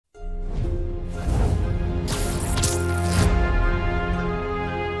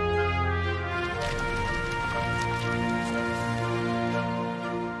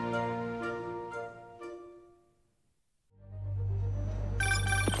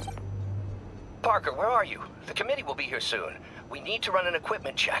Parker, where are you? The committee will be here soon. We need to run an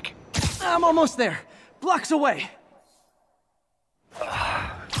equipment check. I'm almost there. Blocks away.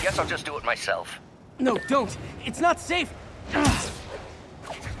 Guess I'll just do it myself. No, don't. It's not safe.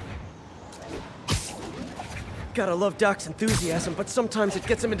 Gotta love Doc's enthusiasm, but sometimes it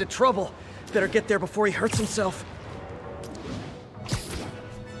gets him into trouble. Better get there before he hurts himself.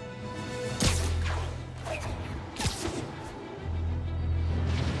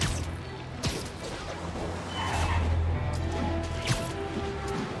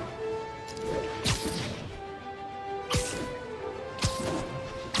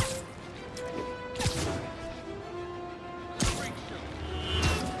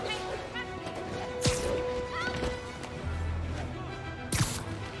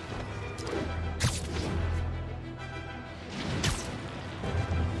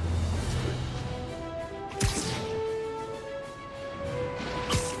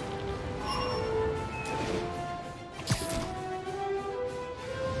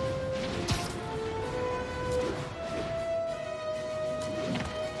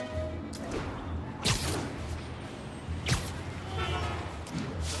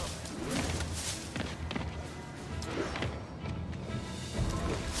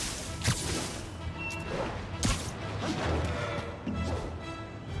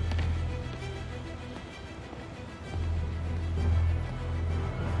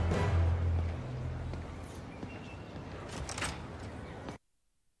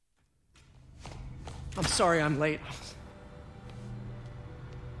 I'm sorry I'm late.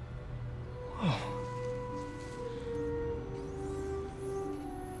 Oh.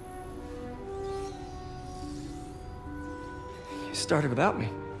 You started without me.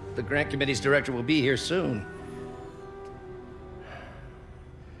 The grant committee's director will be here soon.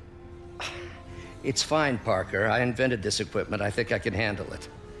 It's fine, Parker. I invented this equipment. I think I can handle it.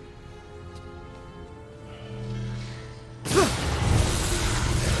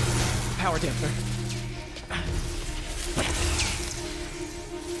 Power dampener.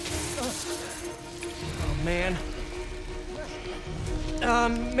 Oh, man.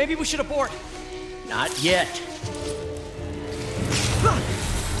 Maybe we should abort. Not yet.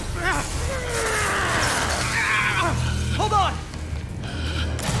 Hold on!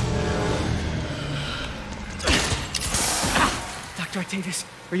 Dr. Octavius,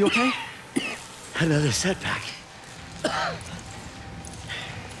 are you okay? Another setback.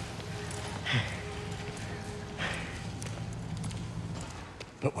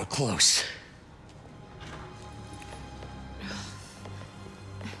 But we're close.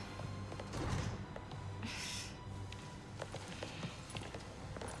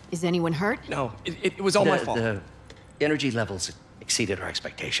 Is anyone hurt? No, it was all my fault. The energy levels exceeded our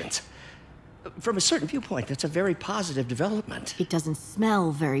expectations. From a certain viewpoint, that's a very positive development. It doesn't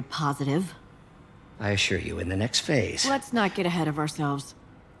smell very positive. I assure you, in the next phase... Let's not get ahead of ourselves.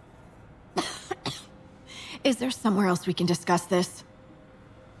 Is there somewhere else we can discuss this?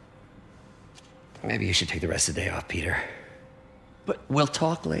 Maybe you should take the rest of the day off, Peter. But we'll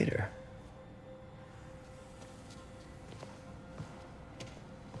talk later.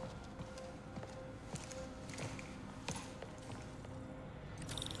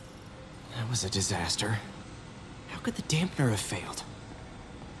 that was a disaster. How could the dampener have failed?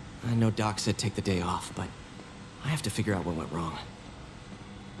 I know Doc said take the day off, but I have to figure out what went wrong.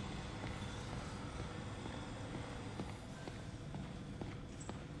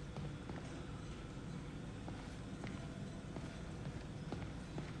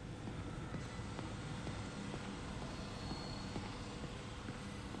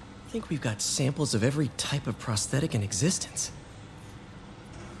 I think we've got samples of every type of prosthetic in existence.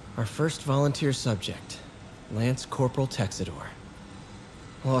 Our first volunteer subject, Lance Corporal Texidor.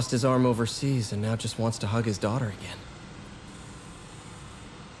 Lost his arm overseas and now just wants to hug his daughter again.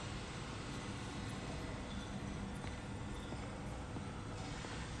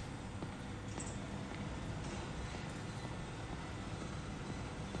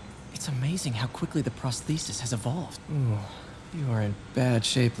 It's amazing how quickly the prosthesis has evolved. Ooh, you are in bad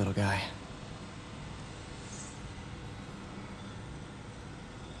shape, little guy.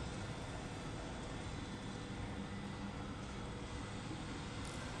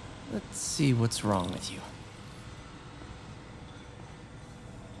 Let's see what's wrong with you.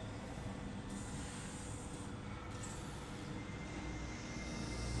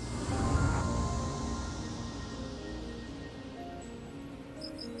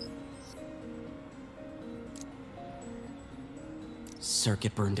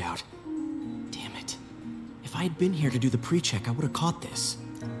 Circuit burned out. Damn it. If I had been here to do the pre-check, I would have caught this.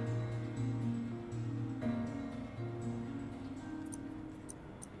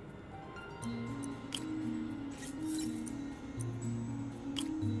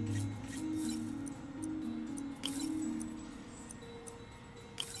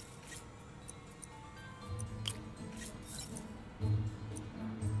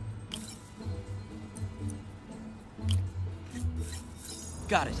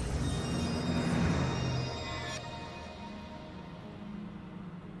 Got it.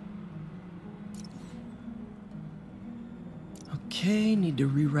 Okay, need to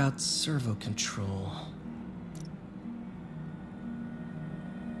reroute servo control.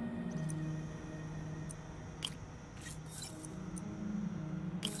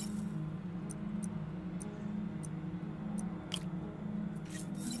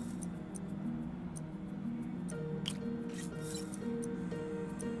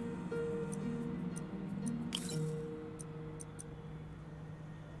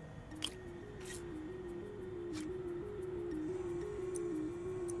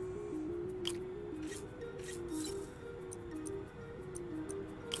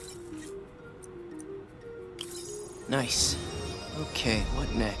 Nice. Okay, what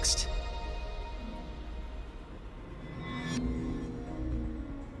next?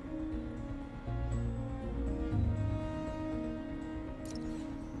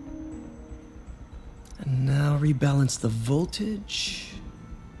 And now rebalance the voltage.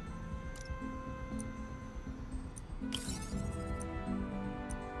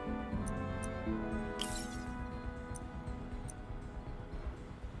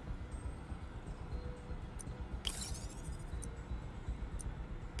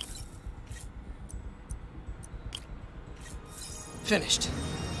 Finished.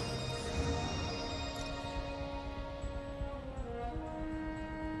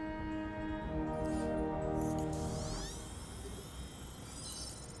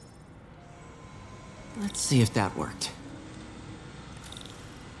 Let's see if that worked.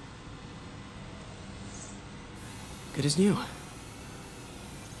 Good as new.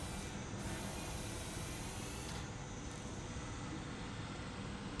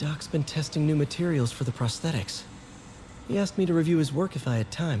 Doc's been testing new materials for the prosthetics. He asked me to review his work if I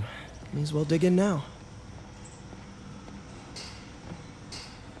had time. May as well dig in now.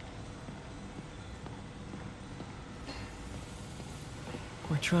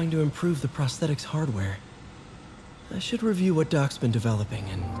 We're trying to improve the prosthetics hardware. I should review what Doc's been developing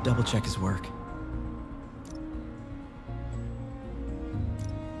and double-check his work.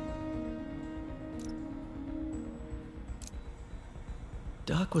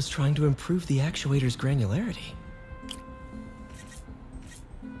 Doc was trying to improve the actuator's granularity.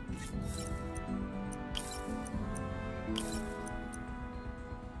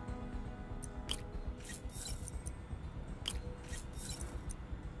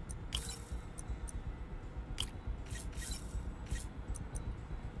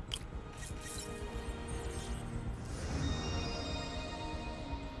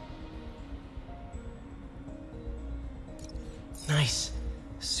 Nice.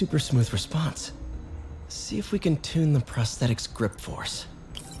 Super smooth response. See if we can tune the prosthetic's grip force.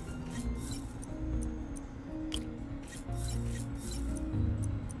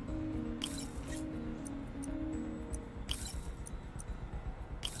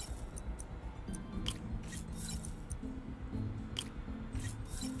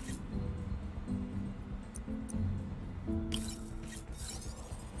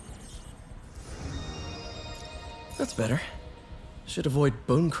 That's better. Should avoid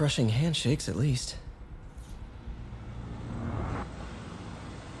bone-crushing handshakes, at least.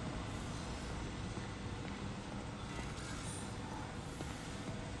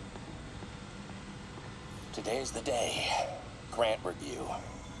 Today's the day. Grant review.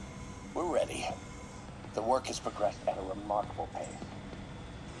 We're ready. The work has progressed at a remarkable pace.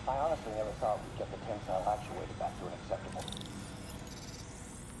 I honestly never thought we'd get the tensile actuator back to an acceptable.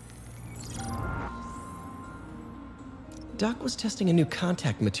 Doc was testing a new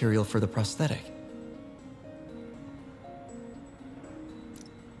contact material for the prosthetic.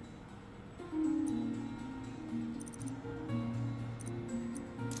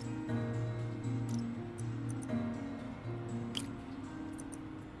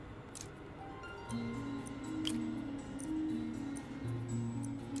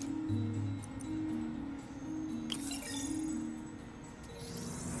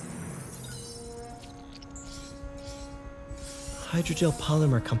 Hydrogel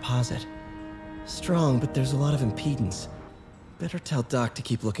polymer composite. Strong, but there's a lot of impedance. Better tell Doc to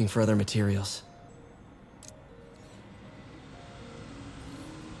keep looking for other materials.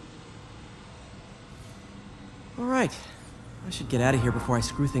 All right. I should get out of here before I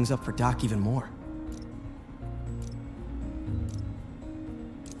screw things up for Doc even more.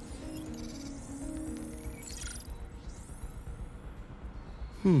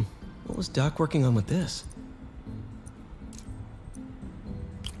 What was Doc working on with this?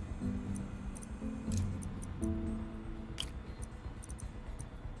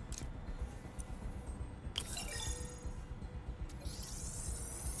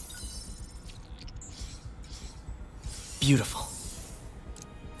 beautiful.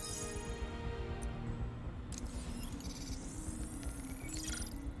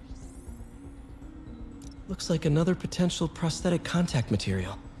 Looks like another potential prosthetic contact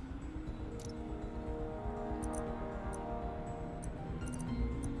material.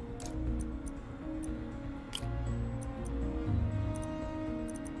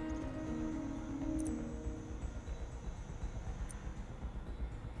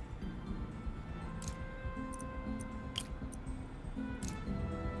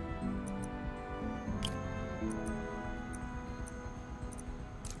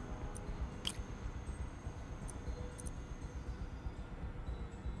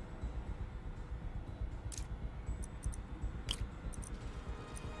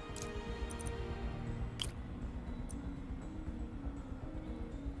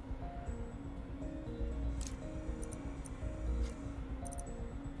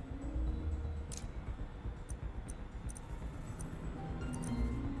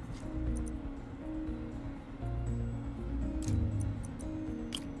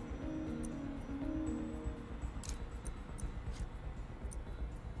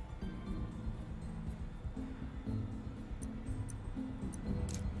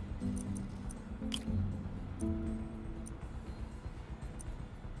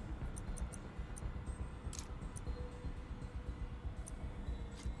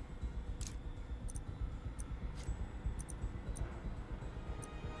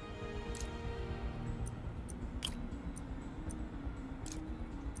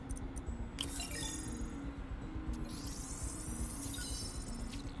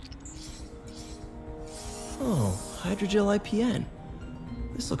 Oh, hydrogel IPN.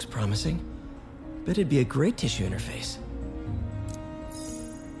 This looks promising. Bet it'd be a great tissue interface.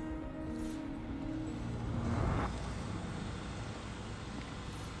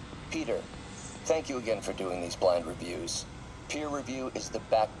 Peter, thank you again for doing these blind reviews. Peer review is the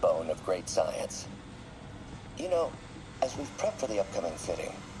backbone of great science. You know, as we've prepped for the upcoming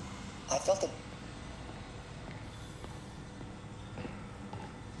fitting, I felt that...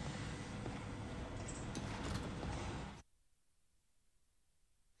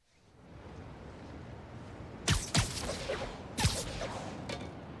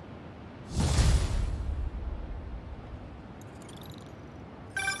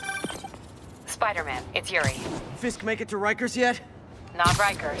 Spider-Man, it's Yuri. Fisk make it to Rikers yet? Not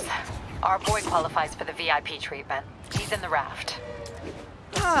Rikers. Our boy qualifies for the VIP treatment. He's in the raft.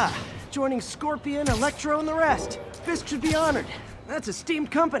 Ah, joining Scorpion, Electro, and the rest. Fisk should be honored. That's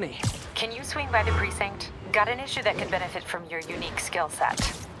esteemed company. Can you swing by the precinct? Got an issue that could benefit from your unique skill set.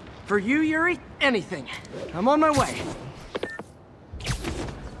 For you, Yuri, anything. I'm on my way.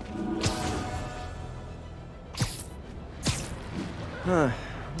 Huh.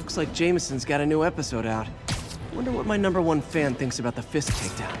 Looks like Jameson's got a new episode out. Wonder what my #1 fan thinks about the Fisk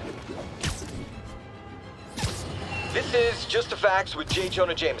takedown. This is Just the Facts with J.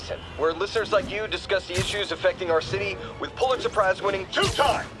 Jonah Jameson, where listeners like you discuss the issues affecting our city with Pulitzer Prize-winning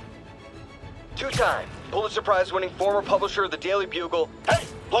two-time Pulitzer Prize-winning former publisher of the Daily Bugle. Hey,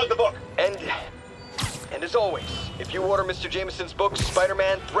 plug the book. And as always, if you order Mr. Jameson's book,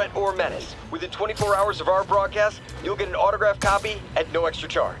 Spider-Man, Threat or Menace, within 24 hours of our broadcast, you'll get an autographed copy at no extra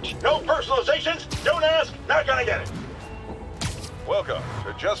charge. No personalizations, don't ask, not gonna get it. Welcome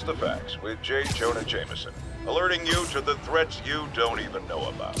to Just the Facts with J. Jonah Jameson, alerting you to the threats you don't even know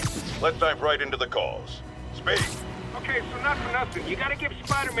about. Let's dive right into the calls. Speak. Okay, so not for nothing, you gotta give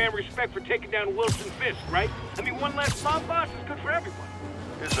Spider-Man respect for taking down Wilson Fisk, right? I mean, one less mob boss is good for everyone.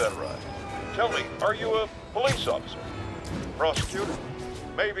 Is that right? Tell me, are you a police officer? Prosecutor?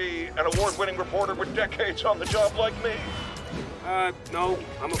 Maybe an award-winning reporter with decades on the job like me? No,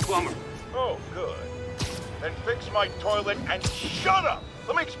 I'm a plumber. Oh, good. Then fix my toilet and shut up!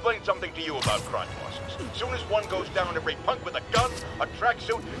 Let me explain something to you about crime bosses. As soon as one goes down, every punk with a gun, a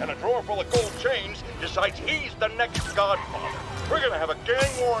tracksuit, and a drawer full of gold chains decides he's the next godfather. We're gonna have a gang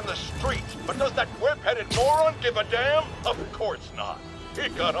war in the streets, but does that whip-headed moron give a damn? Of course not. He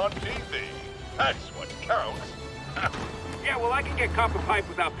got on TV. That's what counts. Yeah, well, I can get copper pipe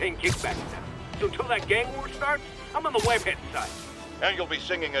without paying kickbacks now. So until that gang war starts, I'm on the webhead side. And you'll be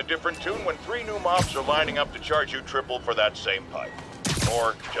singing a different tune when 3 new mobs are lining up to charge you triple for that same pipe.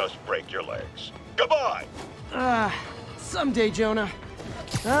 Or just break your legs. Goodbye! Someday, Jonah.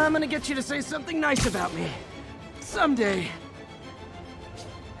 I'm gonna get you to say something nice about me. Someday.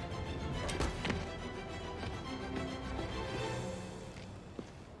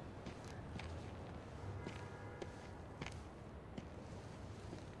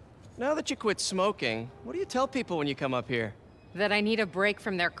 Now that you quit smoking, what do you tell people when you come up here? That I need a break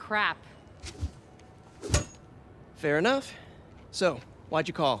from their crap. Fair enough. So, why'd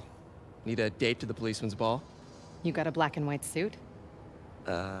you call? Need a date to the policeman's ball? You got a black and white suit?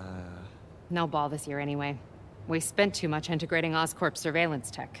 No ball this year anyway. We spent too much integrating Oscorp's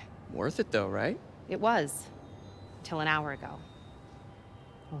surveillance tech. Worth it though, right? It was. Till an hour ago.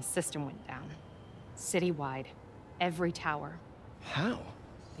 Whole system went down. Citywide. Every tower. How?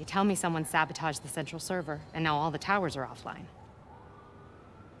 They tell me someone sabotaged the central server, and now all the towers are offline.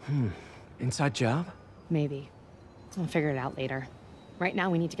 Inside job? Maybe. I'll figure it out later. Right now,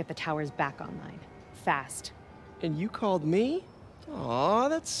 we need to get the towers back online. Fast. And you called me? Aw,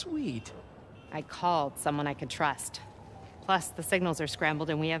 that's sweet. I called someone I could trust. Plus, the signals are scrambled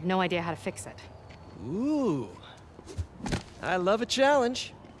and we have no idea how to fix it. Ooh. I love a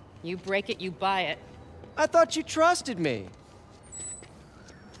challenge. You break it, you buy it. I thought you trusted me.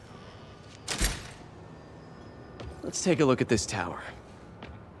 Let's take a look at this tower.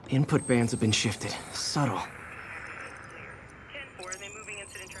 Input bands have been shifted. Subtle. 10-4, are they moving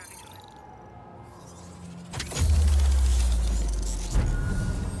incident traffic to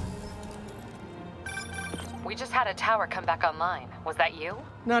it? We just had a tower come back online. Was that you?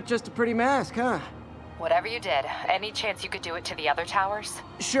 Not just a pretty mask, huh? Whatever you did, any chance you could do it to the other towers?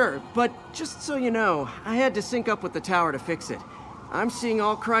 Sure, but just so you know, I had to sync up with the tower to fix it. I'm seeing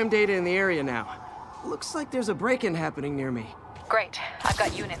all crime data in the area now. Looks like there's a break-in happening near me. Great. I've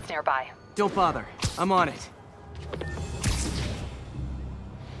got units nearby. Don't bother. I'm on it.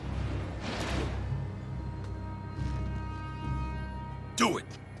 Do it!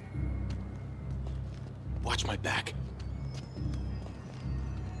 Watch my back.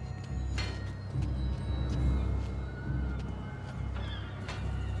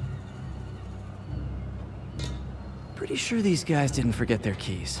 Pretty sure these guys didn't forget their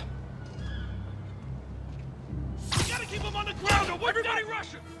keys. We gotta keep them on the ground or everybody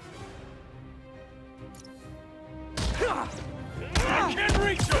rush him! I can't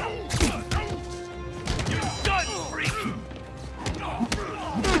reach him! You're done, freak!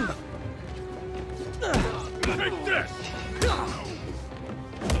 Take this!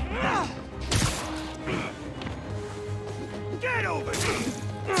 Get over here!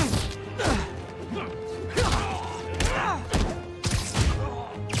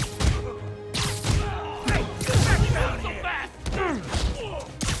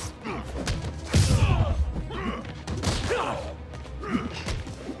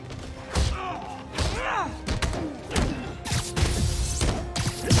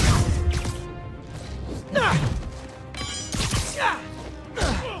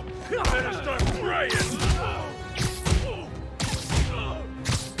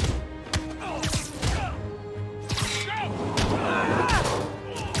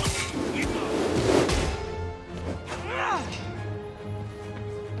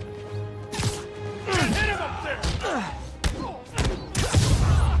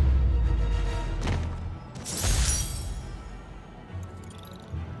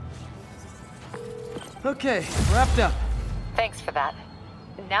 Okay, wrapped up. Thanks for that.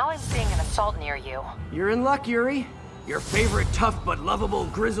 Now I'm seeing an assault near you. You're in luck, Yuri. Your favorite tough but lovable,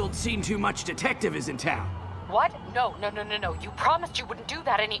 grizzled, seen-too-much detective is in town. What? No. You promised you wouldn't do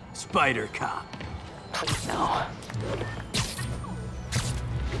that any— Spider Cop. Please, no.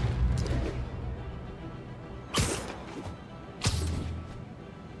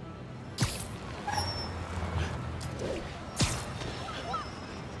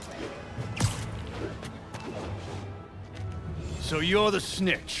 So you're the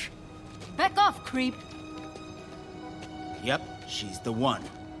snitch. Back off, creep. Yep, she's the one.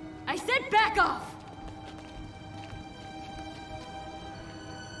 I said back off!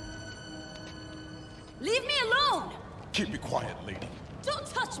 Leave me alone! Keep it quiet, lady. Don't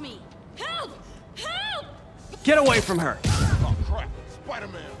touch me! Help! Help! Get away from her! Oh, crap.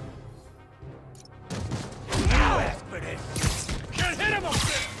 Spider-Man. Now ask for this! Can't hit him up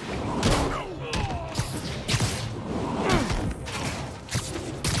there!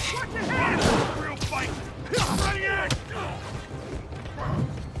 Watch your head! Real fight! Ready in!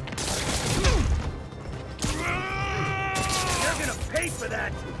 You're gonna pay for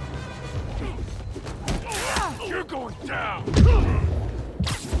that! You're going down!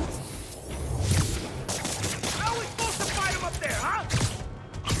 How are we supposed to fight him up there, huh?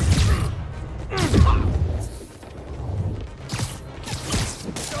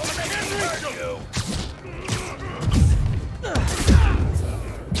 Don't make me hurt you!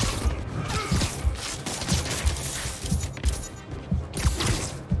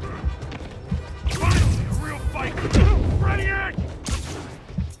 Finally, a real fight! Ready in!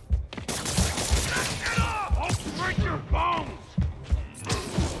 Get off! I'll break your bones!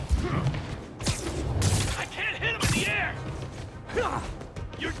 I can't hit him in the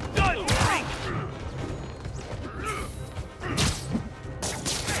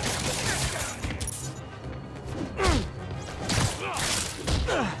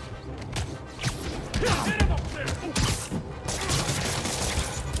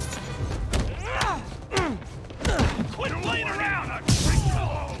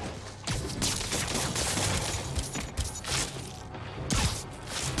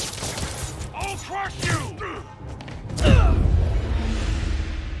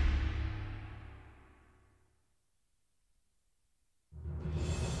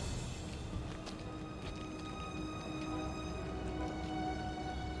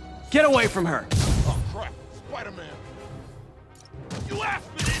Get away from her! Oh, crap. Spider-Man. You asked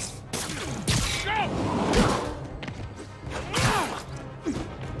for this! Go!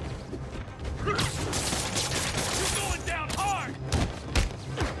 You're going down hard!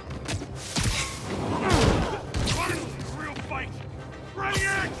 Finally, a real fight! Ready,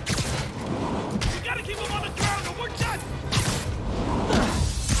 act! You gotta keep him on the ground or we're done!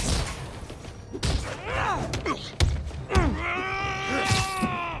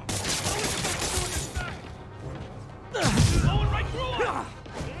 Going right through him!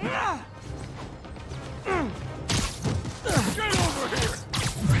 Get over here!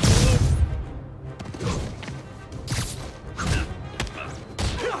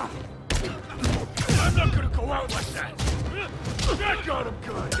 I'm not gonna go out like that! That got him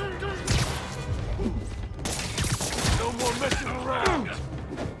good! No more messing around!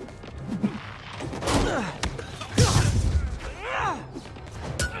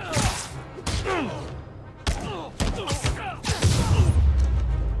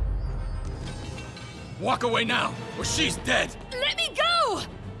 Walk away now, or she's dead! Let me go!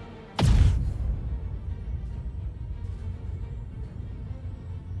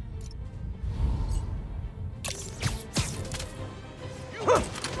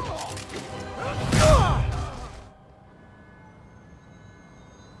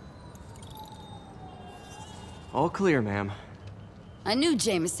 All clear, ma'am. I knew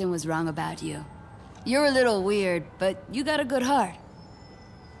Jameson was wrong about you. You're a little weird, but you got a good heart.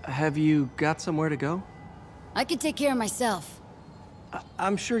 Have you got somewhere to go? I can take care of myself.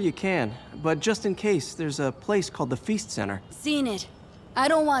 I'm sure you can, but just in case, there's a place called the Feast Center. Seen it. I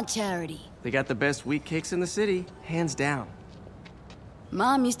don't want charity. They got the best wheat cakes in the city, hands down.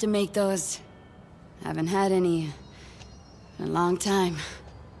 Mom used to make those. Haven't had any in a long time.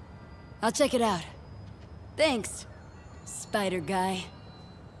 I'll check it out. Thanks, Spider Guy.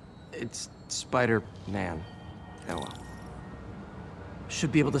 It's Spider-Man. Oh well.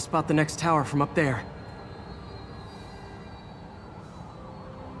 Should be able to spot the next tower from up there.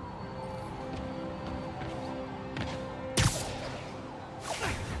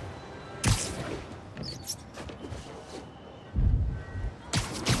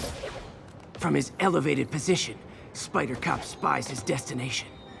 From his elevated position, Spider Cop spies his destination.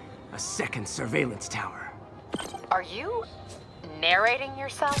 A second surveillance tower. Are you narrating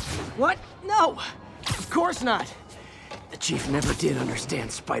yourself? What? No! Of course not! The Chief never did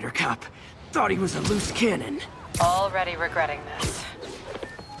understand Spider Cop. Thought he was a loose cannon. Already regretting this.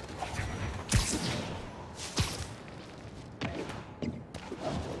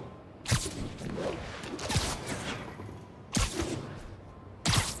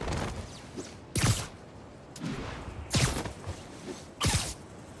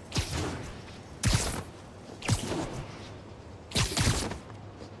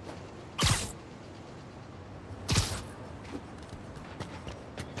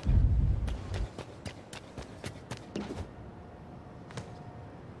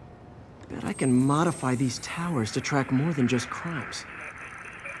 Bet I can modify these towers to track more than just crimes.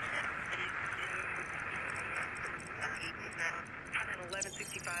 At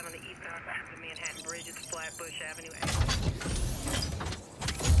 1165 on the east side of the Manhattan Bridge at Flatbush Avenue.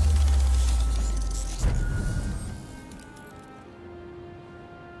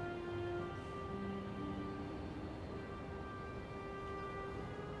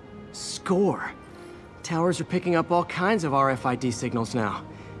 Score! Towers are picking up all kinds of RFID signals now,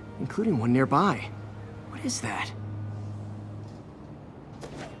 including one nearby. What is that?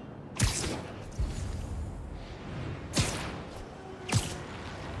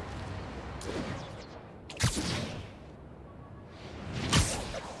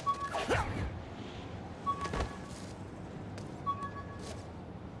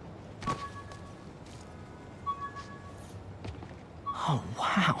 Oh,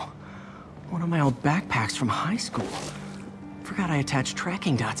 wow. One of my old backpacks from high school. Forgot I attached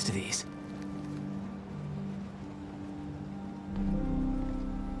tracking dots to these.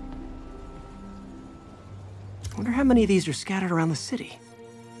 Wonder how many of these are scattered around the city.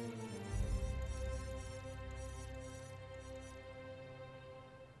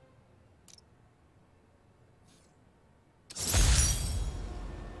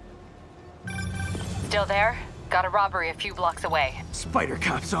 Still there? Got a robbery a few blocks away. Spider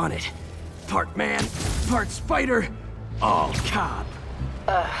Cop's on it. Part man, part spider, all cop.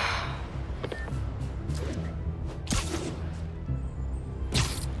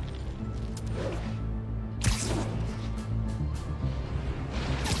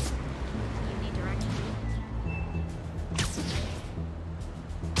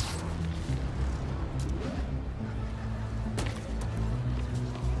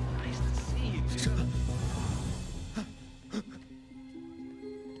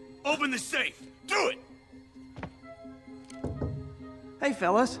 Open the safe! Do it! Hey,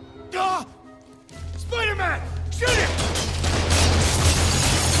 fellas. Ah! Spider-Man! Shoot him!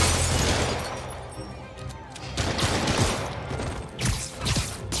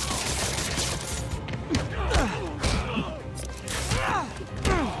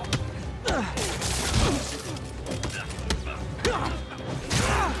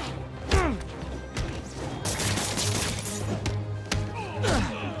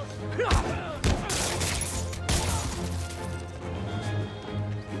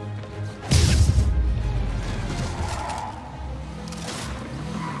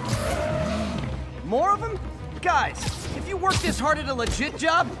 More of them? Guys, if you worked this hard at a legit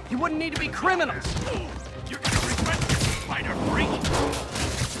job, you wouldn't need to be criminals. You're gonna regret this, spider freak!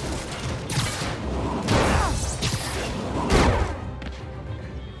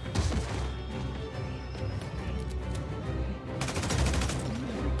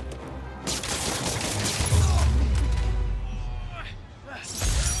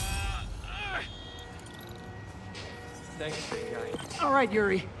 Thanks, big guy. All right,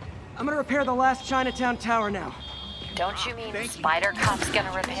 Yuri. I'm gonna repair the last Chinatown tower now. Don't you mean Spider Cop's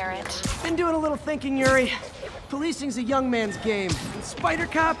gonna repair it? Been doing a little thinking, Yuri. Policing's a young man's game. And Spider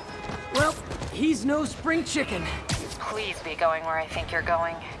Cop, well, he's no spring chicken. Please be going where I think you're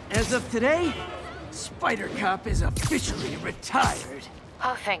going. As of today, Spider Cop is officially retired.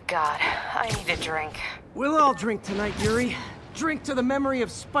 Oh, thank God. I need a drink. We'll all drink tonight, Yuri. Drink to the memory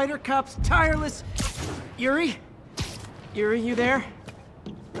of Spider Cop's tireless... Yuri? Yuri, you there?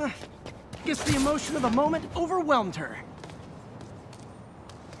 Guess the emotion of the moment overwhelmed her.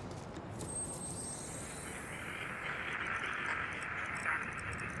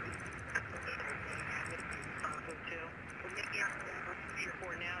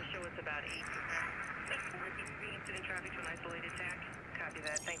 Incident traffic to an isolated attack. Copy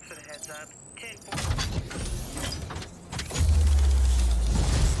that. Thanks for the heads up. 10-4.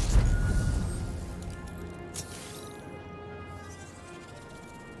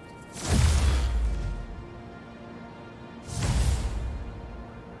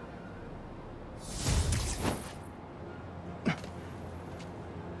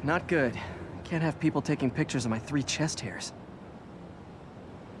 Not good. Can't have people taking pictures of my 3 chest hairs.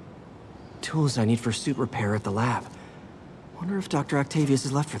 Tools I need for suit repair at the lab. Wonder if Dr. Octavius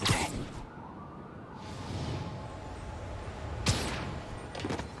is left for the day.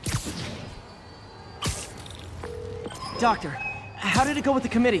 Doctor, how did it go with the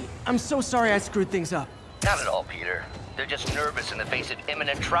committee? I'm so sorry I screwed things up. Not at all, Peter. They're just nervous in the face of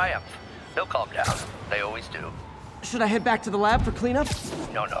imminent triumph. They'll calm down. They always do. Should I head back to the lab for cleanup?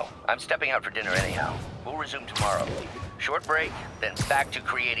 No. I'm stepping out for dinner anyhow. We'll resume tomorrow. Short break, then back to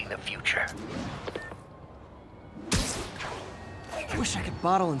creating the future. Wish I could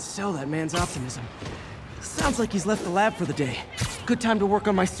bottle and sell that man's optimism. Sounds like he's left the lab for the day. Good time to work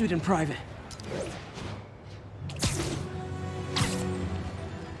on my suit in private.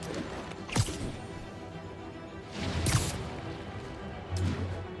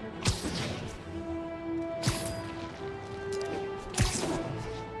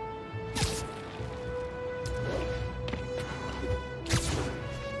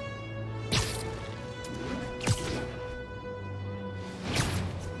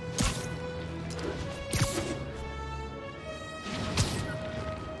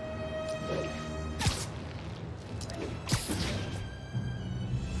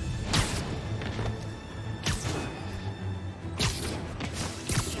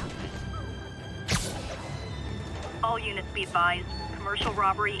 All units be advised. Commercial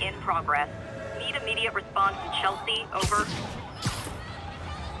robbery in progress. Need immediate response to Chelsea. Over.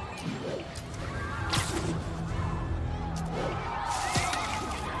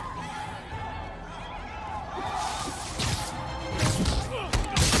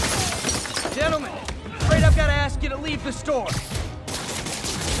 Gentlemen, afraid I've got to ask you to leave the store.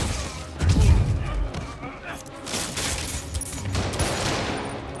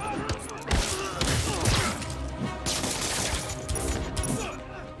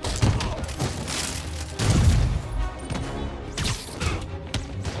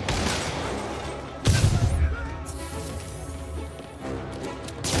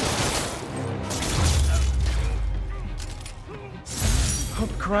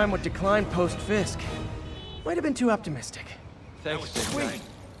 Hope crime would decline post-Fisk. Might have been too optimistic. Thanks, sweet.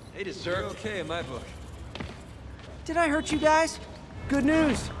 They deserve okay in my book. Did I hurt you guys? Good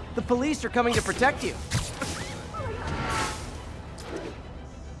news. The police are coming to protect you.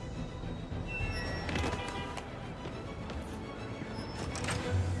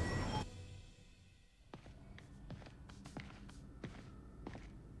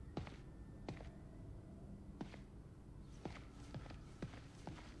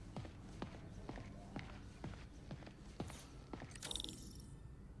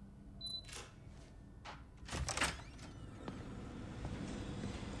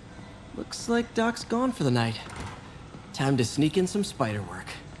 Looks like Doc's gone for the night. Time to sneak in some spider work.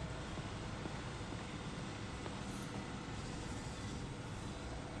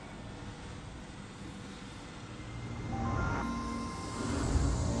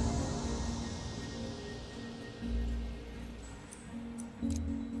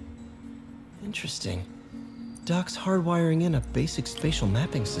 Interesting. Doc's hardwiring in a basic spatial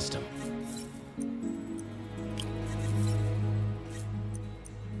mapping system.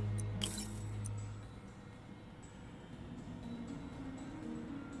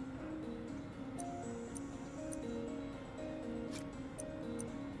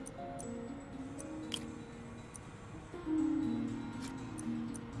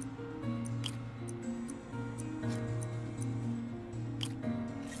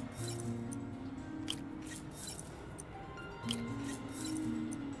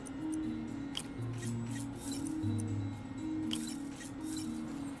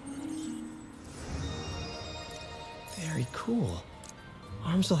 Very cool.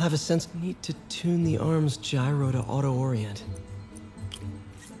 Arms will have a sense. Need to tune the arm's gyro to auto-orient.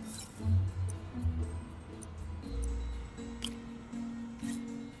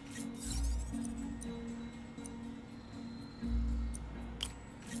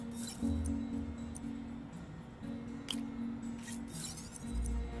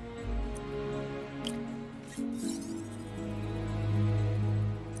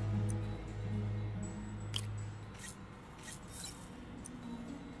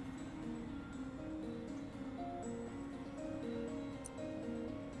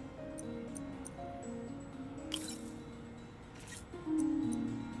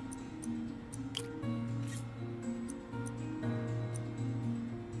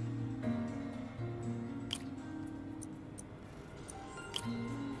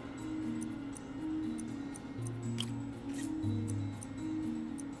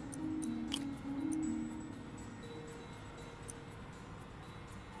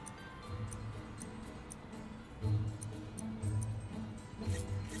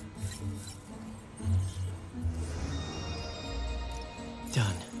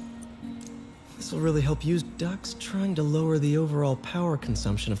 Done. This will really help use. Doc's trying to lower the overall power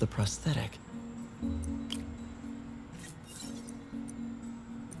consumption of the prosthetic.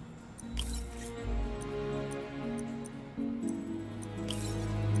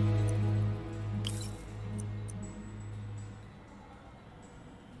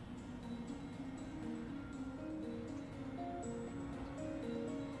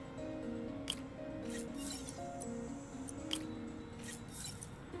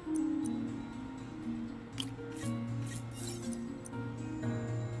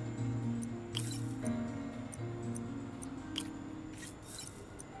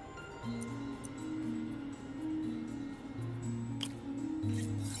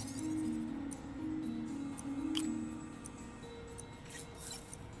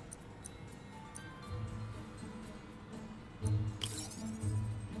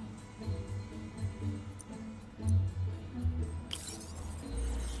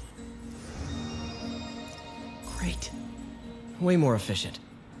 Great. Way more efficient.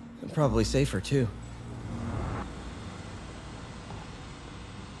 And probably safer, too.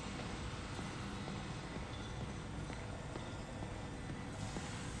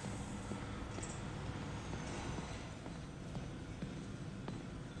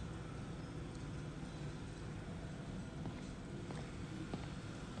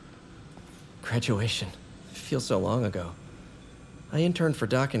 Graduation. It feels so long ago. I interned for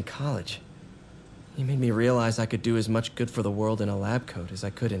Doc in college. He made me realize I could do as much good for the world in a lab coat as I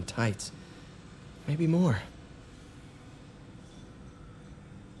could in tights. Maybe more.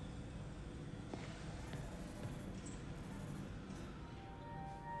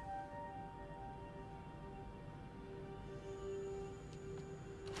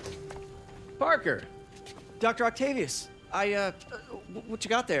 Parker! Dr. Octavius, what you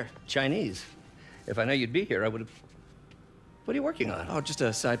got there? Chinese. If I know you'd be here, I would have... What are you working on? Oh, just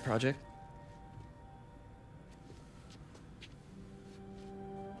a side project.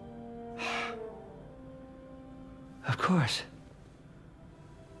 Of course.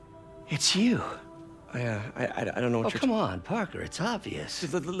 It's you. I don't know what Oh, you're... come on, Parker, it's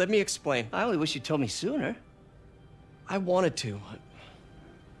obvious. Let me explain. I only wish you told me sooner. I wanted to,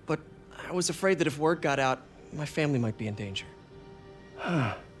 but I was afraid that if word got out, my family might be in danger.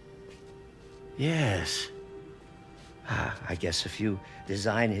 Huh. Yes. I guess if you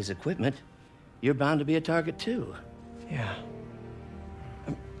design his equipment, you're bound to be a target too. Yeah.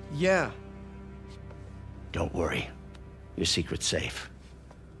 Yeah. Don't worry. Your secret's safe.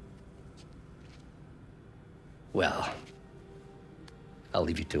 Well, I'll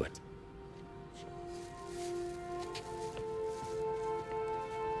leave you to it.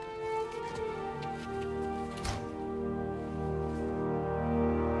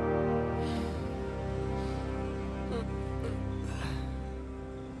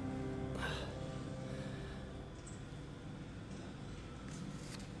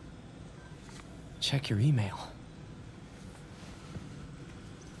 Check your email.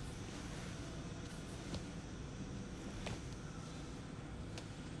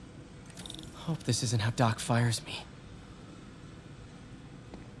 Hope this isn't how Doc fires me.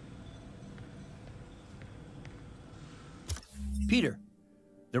 Peter,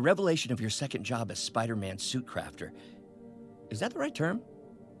 the revelation of your second job as Spider-Man suit crafter, is that the right term?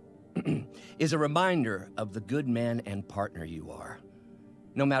 Is a reminder of the good man and partner you are.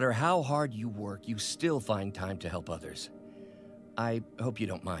 No matter how hard you work, you still find time to help others. I hope you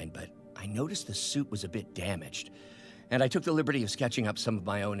don't mind, but I noticed the suit was a bit damaged, and I took the liberty of sketching up some of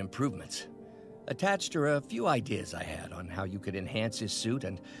my own improvements. Attached are a few ideas I had on how you could enhance his suit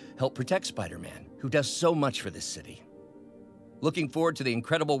and help protect Spider-Man, who does so much for this city. Looking forward to the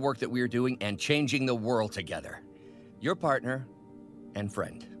incredible work that we are doing and changing the world together. Your partner and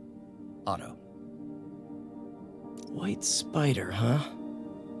friend, Otto. White Spider, huh?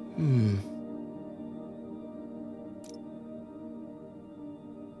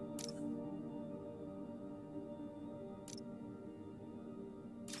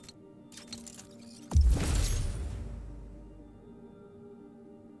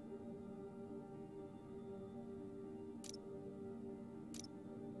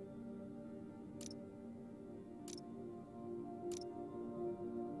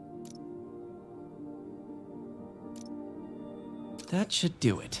 That should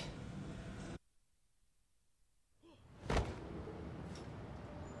do it.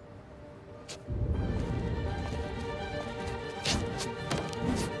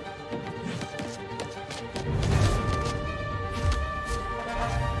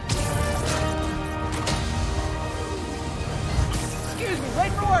 Excuse me,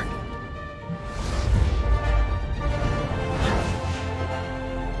 late for work!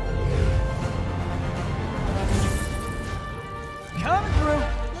 Coming through!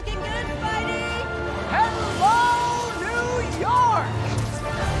 Looking good, Spidey! Hello, New York!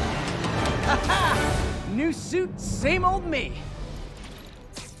 Haha! New suit, same old me.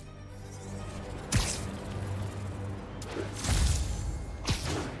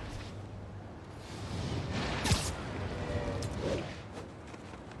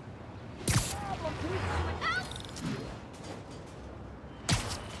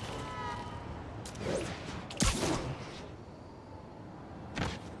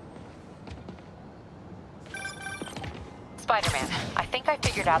 Spider-Man, I think I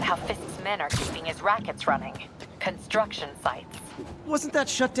figured out how Fisk's men are keeping his rackets running. Construction sites. Wasn't that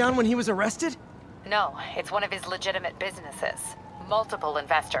shut down when he was arrested? No, it's one of his legitimate businesses. Multiple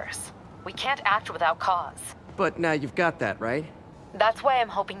investors. We can't act without cause. But now you've got that, right? That's why I'm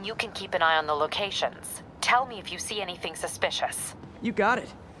hoping you can keep an eye on the locations. Tell me if you see anything suspicious. You got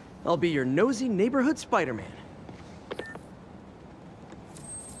it. I'll be your nosy neighborhood Spider-Man.